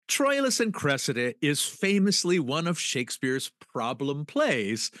Troilus and Cressida is famously one of Shakespeare's problem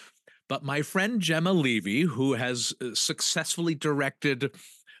plays, but my friend Jemma Levy, who has successfully directed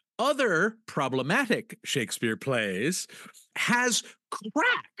other problematic Shakespeare plays, has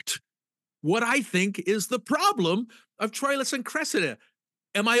cracked what I think is the problem of Troilus and Cressida.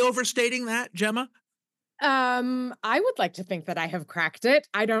 Am I overstating that, Jemma? I would like to think that I have cracked it.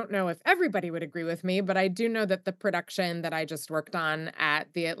 I don't know if everybody would agree with me, but I do know that the production that I just worked on at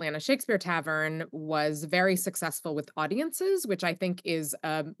the Atlanta Shakespeare Tavern was very successful with audiences, which I think is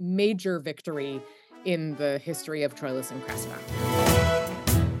a major victory in the history of Troilus and Cressida.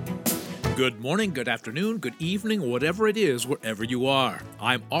 Good morning, good afternoon, good evening, whatever it is, wherever you are.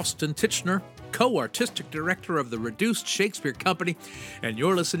 I'm Austin Titchener, co-artistic director of the Reduced Shakespeare Company, and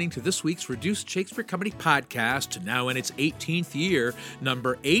you're listening to this week's Reduced Shakespeare Company podcast, now in its 18th year,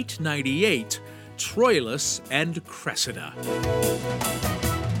 number 898, Troilus and Cressida.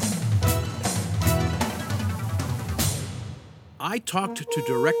 I talked to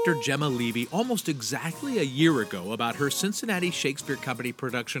director Jemma Levy almost exactly a year ago about her Cincinnati Shakespeare Company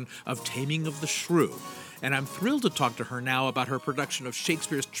production of Taming of the Shrew, and I'm thrilled to talk to her now about her production of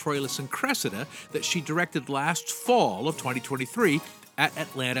Shakespeare's Troilus and Cressida that she directed last fall of 2023 at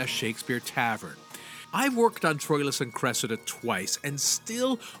Atlanta Shakespeare Tavern. I've worked on Troilus and Cressida twice and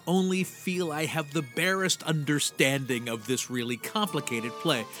still only feel I have the barest understanding of this really complicated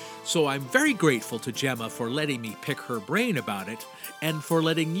play, so I'm very grateful to Jemma for letting me pick her brain about it and for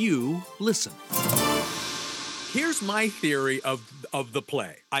letting you listen. Here's my theory of the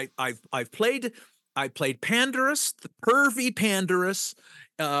play. I played Pandarus, the pervy Pandarus,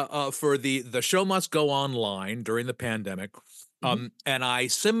 for the Show Must Go Online during the pandemic. And I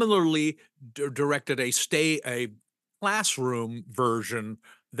similarly directed a classroom version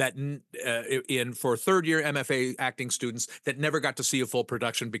that for third year MFA acting students that never got to see a full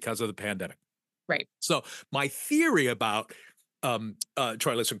production because of the pandemic. Right. So my theory about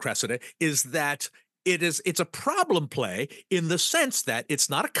Troilus and Cressida is that it's a problem play in the sense that it's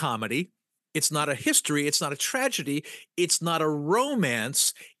not a comedy, it's not a history, it's not a tragedy, it's not a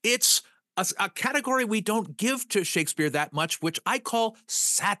romance, it's a category we don't give to Shakespeare that much, which I call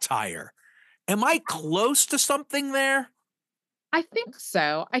satire. Am I close to something there? I think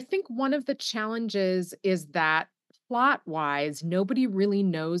so. I think one of the challenges is that plot-wise, nobody really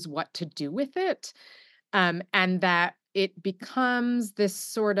knows what to do with it. And that it becomes this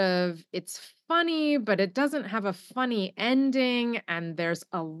sort of it's funny, but it doesn't have a funny ending. And there's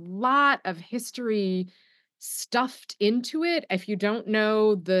a lot of history stuffed into it. If you don't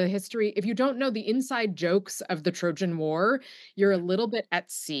know the history, if you don't know the inside jokes of the Trojan War, you're a little bit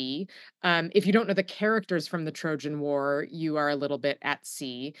at sea. If you don't know the characters from the Trojan War, you are a little bit at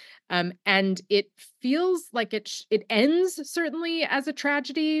sea. And it feels like it ends certainly as a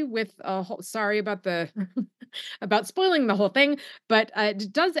tragedy with a whole, sorry about the about spoiling the whole thing, but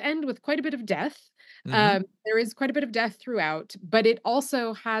it does end with quite a bit of death. There is quite a bit of death throughout, but it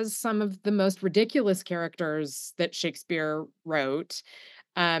also has some of the most ridiculous characters that Shakespeare wrote.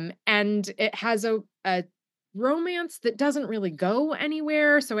 And it has a romance that doesn't really go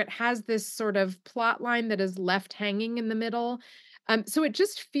anywhere. So it has this sort of plot line that is left hanging in the middle. So it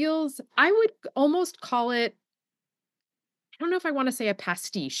just feels, I would almost call it, I don't know if I want to say a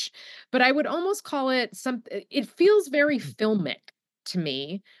pastiche, but I would almost call it it feels very filmic to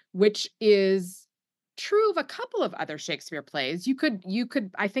me, which is true of a couple of other Shakespeare plays. You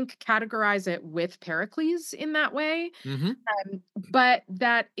could I think categorize it with Pericles in that way. Mm-hmm. But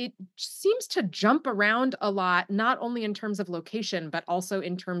that it seems to jump around a lot, not only in terms of location, but also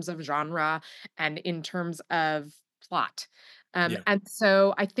in terms of genre and in terms of plot. Yeah. And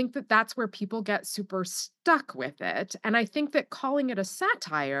so I think that that's where people get super stuck with it. And I think that calling it a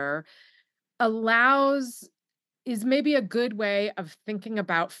satire allows is maybe a good way of thinking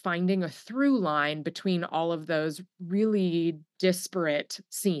about finding a through line between all of those really disparate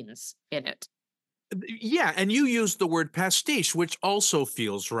scenes in it. Yeah, and you used the word pastiche, which also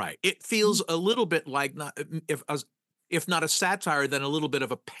feels right. It feels a little bit like if not a satire, then a little bit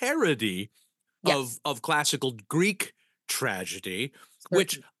of a parody Yes. of classical Greek tragedy,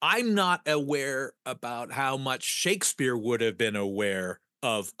 which Certain. I'm not aware about how much Shakespeare would have been aware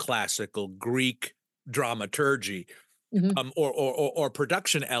of classical Greek dramaturgy Mhm. or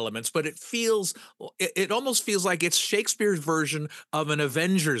production elements, but it almost feels like it's Shakespeare's version of an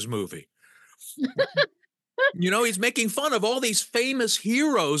Avengers movie. He's making fun of all these famous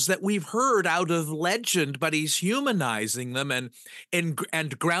heroes that we've heard out of legend, but he's humanizing them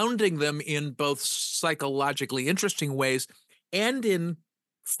and grounding them in both psychologically interesting ways and in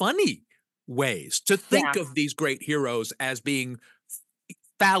funny ways. To think Yeah. of these great heroes as being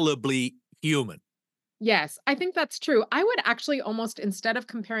infallibly human. Yes, I think that's true. I would actually almost, instead of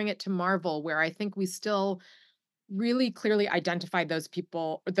comparing it to Marvel, where I think we still really clearly identify those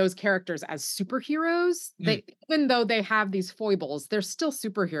people, those characters as superheroes. Mm, They, even though they have these foibles, they're still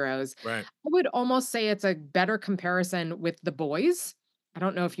superheroes. right. I would almost say it's a better comparison with The Boys. I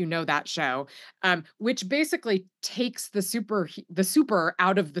don't know if you know that show, which basically takes the super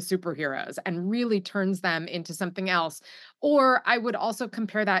out of the superheroes and really turns them into something else. Or I would also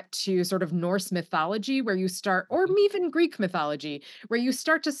compare that to sort of Norse mythology, where you start, or Mhm. even Greek mythology, where you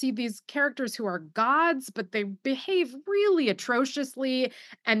start to see these characters who are gods, but they behave really atrociously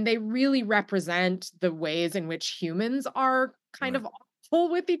and they really represent the ways in which humans are kind Right. of awful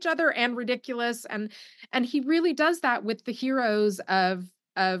with each other and ridiculous. And he really does that with the heroes of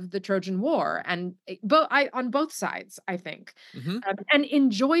the Trojan War, and both I on both sides, I think. Hmm. And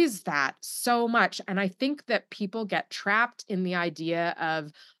enjoys that so much. And I think that people get trapped in the idea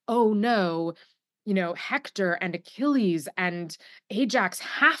of, oh no, Hector and Achilles and Ajax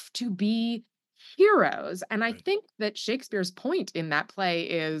have to be heroes. And I Right. think that Shakespeare's point in that play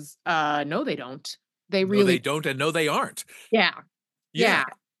is no, they don't. They No, they really, don't, and no, they aren't. yeah, Yeah.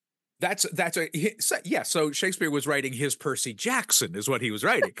 yeah, So Shakespeare was writing his Percy Jackson, is what he was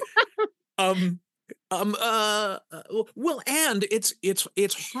writing. Um, well, and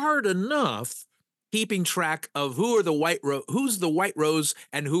it's hard enough keeping track of who's the white rose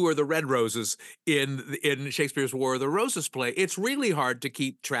and who are the red roses in Shakespeare's War of the Roses play. It's really hard to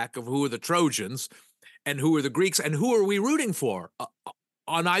keep track of who are the Trojans and who are the Greeks and who are we rooting for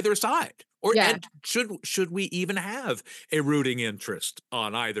on either side. Or yeah. and should we even have a rooting interest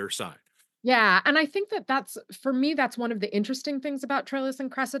on either side? Yeah, and I think that that's, for me, that's one of the interesting things about Troilus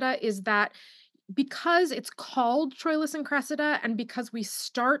and Cressida, is that because it's called Troilus and Cressida, and because we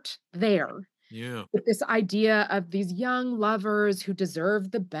start there Yeah. with this idea of these young lovers who deserve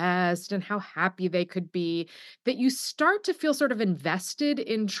the best and how happy they could be, that you start to feel sort of invested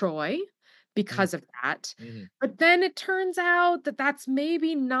in Troy because of that. Mm-hmm. But then it turns out that that's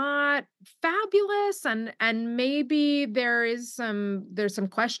maybe not fabulous, and maybe there's some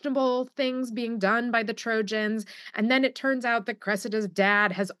questionable things being done by the Trojans, and then it turns out that Cressida's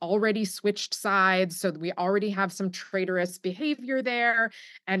dad has already switched sides, so we already have some traitorous behavior there,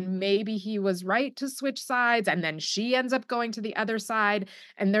 and maybe he was right to switch sides, and then she ends up going to the other side,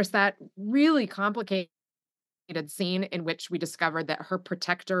 and there's that really complicated scene in which we discover that her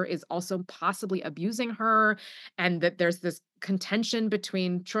protector is also possibly abusing her, and that there's this contention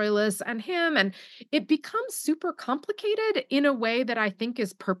between Troilus and him, and it becomes super complicated in a way that I think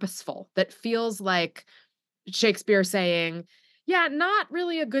is purposeful, that feels like Shakespeare saying, yeah, not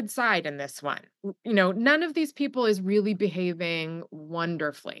really a good side in this one. None of these people is really behaving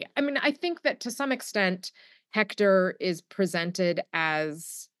wonderfully. I mean, I think that to some extent, Hector is presented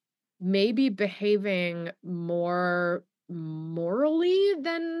as maybe behaving more morally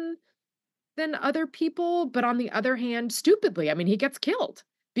than other people, but on the other hand, stupidly. I mean, he gets killed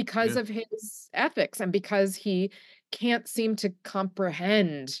because Yeah. of his ethics and because he can't seem to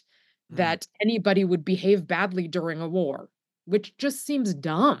comprehend Mm. that anybody would behave badly during a war, which just seems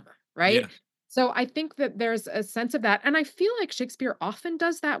dumb, Yeah. right? So I think that there's a sense of that. And I feel like Shakespeare often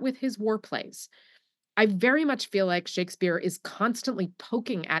does that with his war plays. I very much feel like Shakespeare is constantly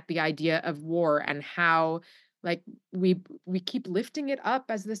poking at the idea of war and how, like, we keep lifting it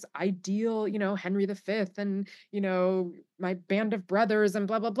up as this ideal, Henry V and, my band of brothers and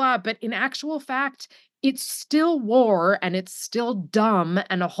blah blah blah, but in actual fact, it's still war and it's still dumb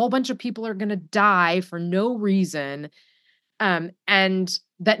and a whole bunch of people are going to die for no reason. And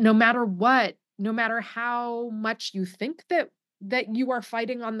that no matter what, no matter how much you think that you are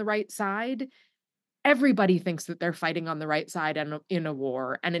fighting on the right side, everybody thinks that they're fighting on the right side in a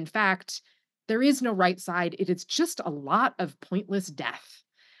war. And in fact, there is no right side. It is just a lot of pointless death.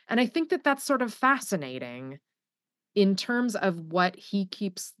 And I think that that's sort of fascinating in terms of what he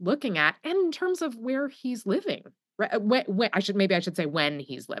keeps looking at and in terms of where he's living. Right? I should say when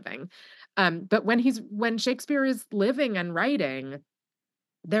he's living. But when Shakespeare is living and writing,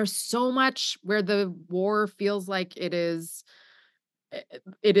 there's so much where the war feels like it is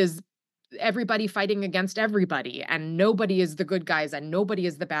everybody fighting against everybody, and nobody is the good guys and nobody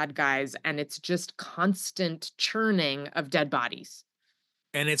is the bad guys, and it's just constant churning of dead bodies.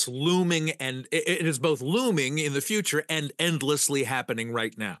 And it's looming, and it is both looming in the future and endlessly happening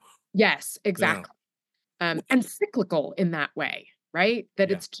right now. Yes, Yeah. exactly. And cyclical in that way, right?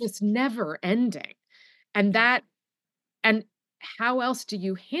 That Yeah. it's just never ending. And Yeah. that and how else do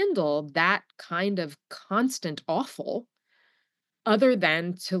you handle that kind of constant awful other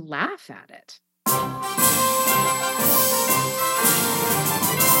than to laugh at it?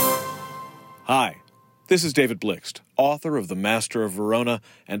 Hi, this is David Blixt, author of The Master of Verona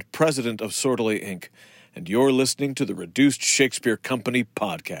and president of Sortily Inc., and you're listening to the Reduced Shakespeare Company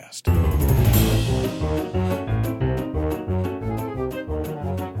podcast.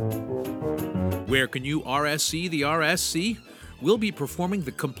 Where can you RSC the RSC? We'll be performing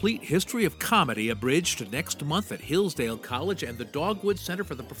The Complete History of Comedy abridged next month at Hillsdale College and the Dogwood Center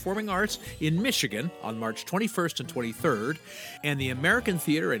for the Performing Arts in Michigan on March 21st and 23rd, and the American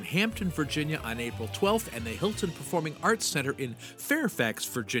Theater in Hampton, Virginia on April 12th, and the Hilton Performing Arts Center in Fairfax,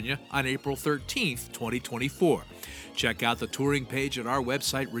 Virginia on April 13th, 2024. Check out the touring page at our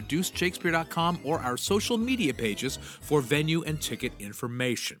website, reducedshakespeare.com, or our social media pages for venue and ticket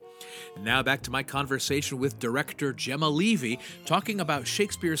information. Now back to my conversation with director Jemma Levy, talking about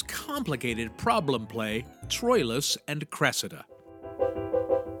Shakespeare's complicated problem play, Troilus and Cressida.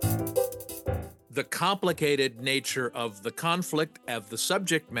 The complicated nature of the conflict of the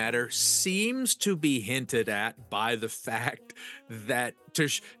subject matter seems to be hinted at by the fact that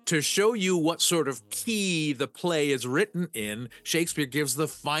to show you what sort of key the play is written in, Shakespeare gives the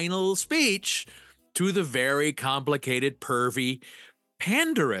final speech to the very complicated, pervy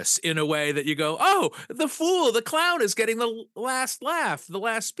Pandarus in a way that you go, oh, the fool, the clown is getting the last laugh, the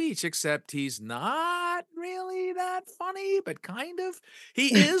last speech, except he's not really that funny, but kind of.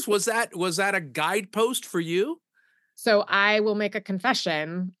 He is. Was that a guidepost for you? So I will make a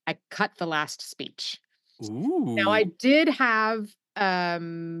confession. I cut the last speech. Ooh. Now I did have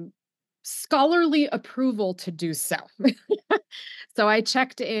scholarly approval to do so. So I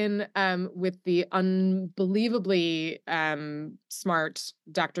checked in with the unbelievably smart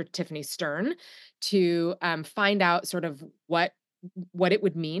Dr. Tiffany Stern to find out sort of what it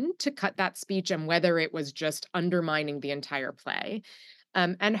would mean to cut that speech and whether it was just undermining the entire play.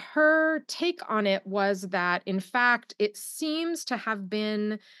 And her take on it was that, in fact, it seems to have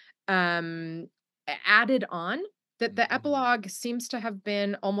been added on, that the epilogue seems to have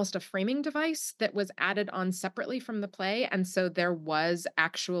been almost a framing device that was added on separately from the play. And so there was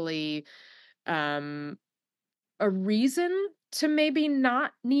actually a reason to maybe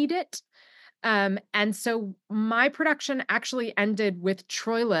not need it. And so my production actually ended with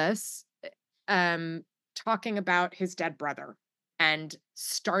Troilus talking about his dead brother and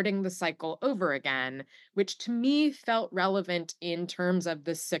starting the cycle over again, which to me felt relevant in terms of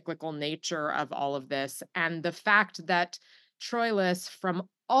the cyclical nature of all of this and the fact that Troilus, from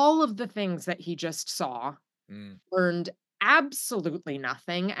all of the things that he just saw, learned absolutely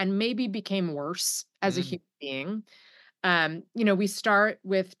nothing and maybe became worse as a human being. We start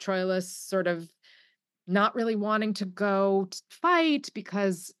with Troilus sort of not really wanting to go fight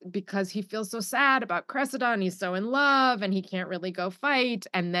because he feels so sad about Cressida and he's so in love and he can't really go fight.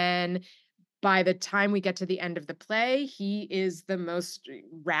 And then by the time we get to the end of the play, he is the most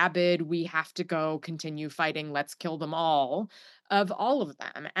rabid, we have to go continue fighting, let's kill them all, of all of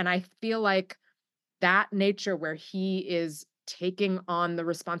them. And I feel like that nature where he is taking on the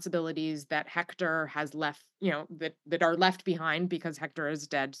responsibilities that Hector has left, that are left behind because Hector is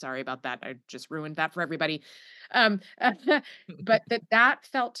dead. Sorry about that. I just ruined that for everybody. But that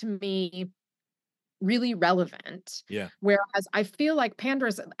felt to me really relevant. Yeah. Whereas I feel like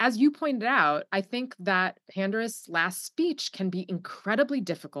Pandarus, as you pointed out, I think that Pandarus' last speech can be incredibly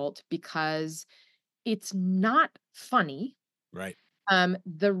difficult because it's not funny. Right.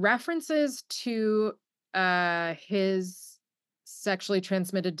 The references to his sexually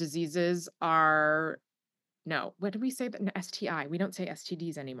transmitted diseases are no. What do we say? No, STI. We don't say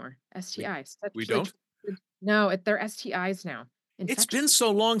STDs anymore. STIs. We don't? No, they're STIs now. It's been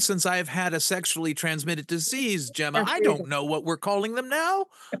so long since I've had a sexually transmitted disease, Jemma. I don't know what we're calling them now.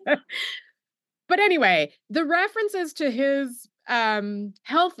 But anyway, the references to his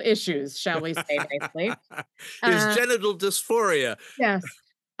health issues, shall we say nicely, his genital dysphoria. Yes.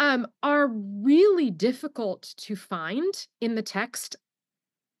 Are really difficult to find in the text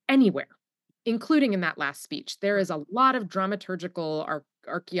anywhere, including in that last speech. There is a lot of dramaturgical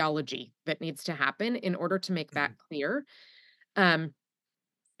archeology that needs to happen in order to make that clear. And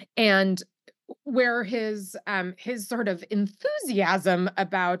where his sort of enthusiasm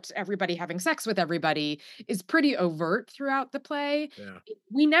about everybody having sex with everybody is pretty overt throughout the play. Yeah.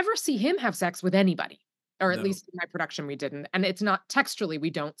 We never see him have sex with anybody. Or at No. least in my production, we didn't. And it's not textually,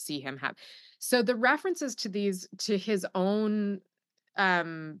 we don't see him have. So the references to his own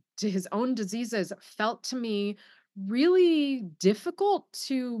diseases felt to me really difficult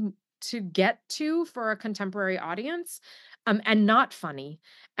to get to for a contemporary audience, and not funny.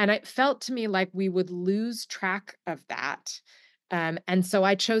 And it felt to me like we would lose track of that. And so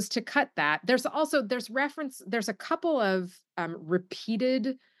I chose to cut that. There's a couple of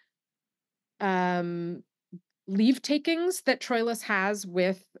repeated leave takings that Troilus has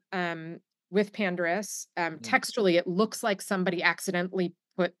with Pandarus. Textually, it looks like somebody accidentally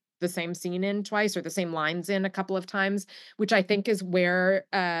put the same scene in twice or the same lines in a couple of times, which I think is where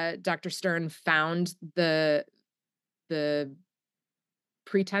Dr. Stern found the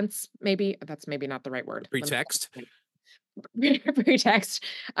pretense. Maybe that's maybe not the right word. Pretext. Pretext.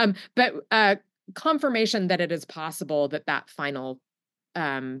 But confirmation that it is possible that that final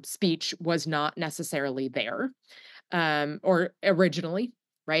speech was not necessarily there or originally,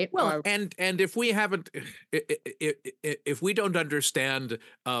 right? Well, and if we haven't, if we don't understand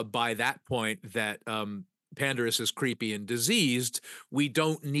by that point that Pandarus is creepy and diseased, we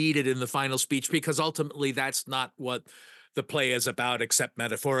don't need it in the final speech, because ultimately that's not what the play is about, except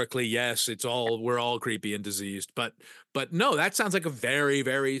metaphorically. Yes, we're all creepy and diseased, but no, that sounds like a very,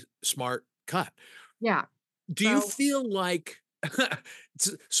 very smart cut. Yeah. Do you feel like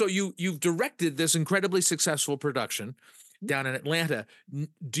so you've directed this incredibly successful production down in Atlanta?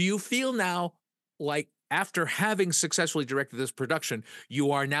 Do you feel now like, after having successfully directed this production,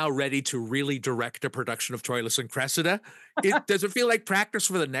 you are now ready to really direct a production of Troilus and Cressida? Does it feel like practice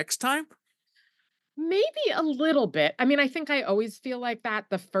for the next time? Maybe a little bit. I mean, I think I always feel like that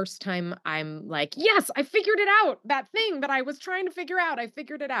the first time I'm like, yes, I figured it out. That thing that I was trying to figure out, I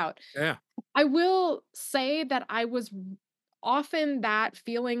figured it out. Yeah. I will say that often that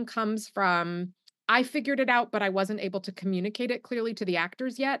feeling comes from, I figured it out, but I wasn't able to communicate it clearly to the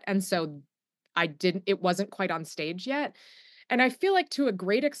actors yet. And so it wasn't quite on stage yet. And I feel like to a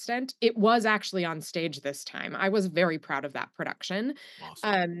great extent, it was actually on stage this time. I was very proud of that production.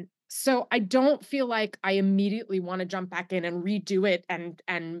 Awesome. So I don't feel like I immediately want to jump back in and redo it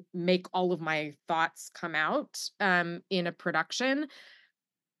and make all of my thoughts come out in a production.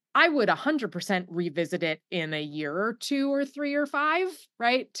 I would 100% revisit it in a year or 2 or 3 or 5,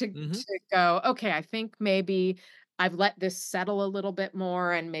 right? To go, okay, I think maybe I've let this settle a little bit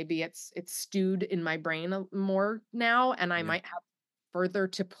more, and maybe it's stewed in my brain more now, and I might have further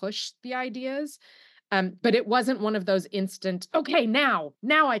to push the ideas. But it wasn't one of those instant, okay, now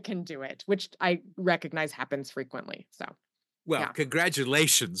I can do it, which I recognize happens frequently. So, well,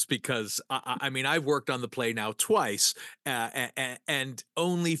 congratulations, because I mean, I've worked on the play now twice and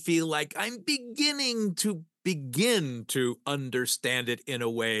only feel like I'm beginning to understand it in a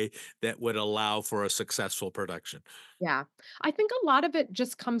way that would allow for a successful production. Yeah. I think a lot of it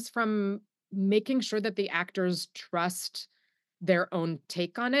just comes from making sure that the actors trust their own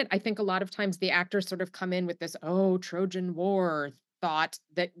take on it. I think a lot of times the actors sort of come in with this, Trojan War thought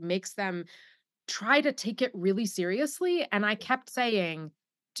that makes them try to take it really seriously. And I kept saying,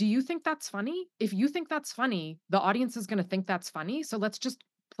 do you think that's funny? If you think that's funny, the audience is going to think that's funny. So let's just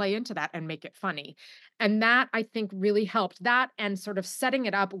play into that and make it funny. And that, I think, really helped. That and sort of setting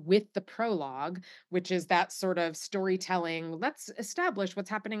it up with the prologue, which is that sort of storytelling. Let's establish what's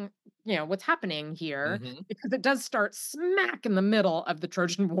happening here, because it does start smack in the middle of the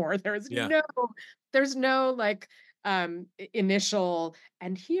Trojan War. There's no like initial,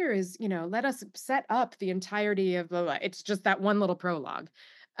 and here is, let us set up the entirety of blah, blah. It's just that one little prologue.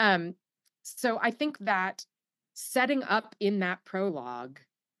 So I think that setting up in that prologue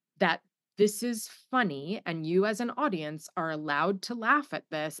that this is funny and you as an audience are allowed to laugh at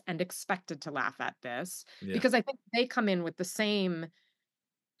this and expected to laugh at this, because I think they come in with the same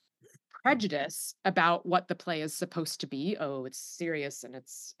prejudice about what the play is supposed to be. Oh, it's serious and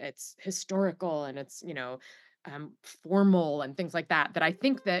it's historical and it's, formal and things like that, that I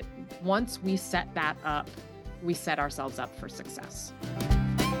think that once we set that up, we set ourselves up for success.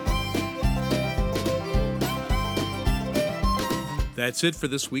 That's it for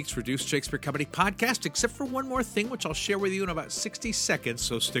this week's Reduced Shakespeare Company podcast, except for one more thing, which I'll share with you in about 60 seconds,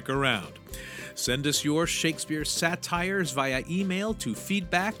 so stick around. Send us your Shakespeare satires via email to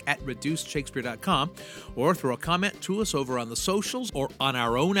feedback@reducedshakespeare.com, or throw a comment to us over on the socials or on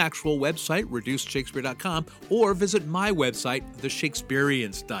our own actual website, reducedshakespeare.com, or visit my website,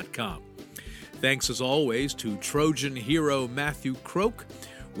 theshakespeareans.com. Thanks as always to Trojan hero Matthew Croak,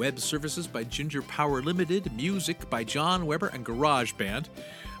 web services by Ginger Power Limited, music by John Weber and GarageBand.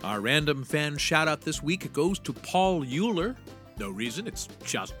 Our random fan shout-out this week goes to Paul Euler. No reason, it's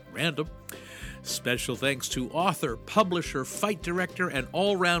just random. Special thanks to author, publisher, fight director, and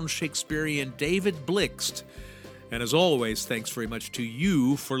all-round Shakespearean David Blixt. And as always, thanks very much to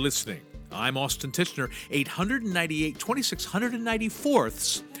you for listening. I'm Austin Titchener, 898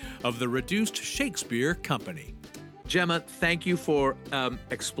 2694ths of the Reduced Shakespeare Company. Jemma, thank you for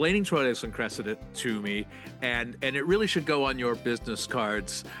explaining Troilus and Cressida to me, and it really should go on your business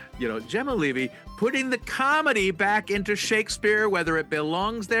cards. You know, Jemma Levy putting the comedy back into Shakespeare, whether it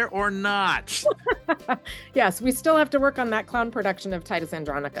belongs there or not. Yes, we still have to work on that clown production of Titus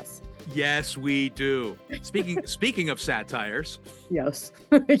Andronicus. Yes, we do. Speaking of satires. Yes.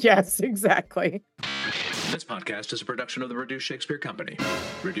 Yes, exactly. This podcast is a production of the Reduced Shakespeare Company,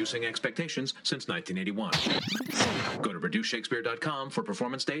 reducing expectations since 1981. Go to reducedshakespeare.com for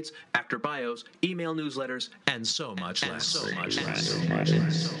performance dates, actor bios, email newsletters, and so much less.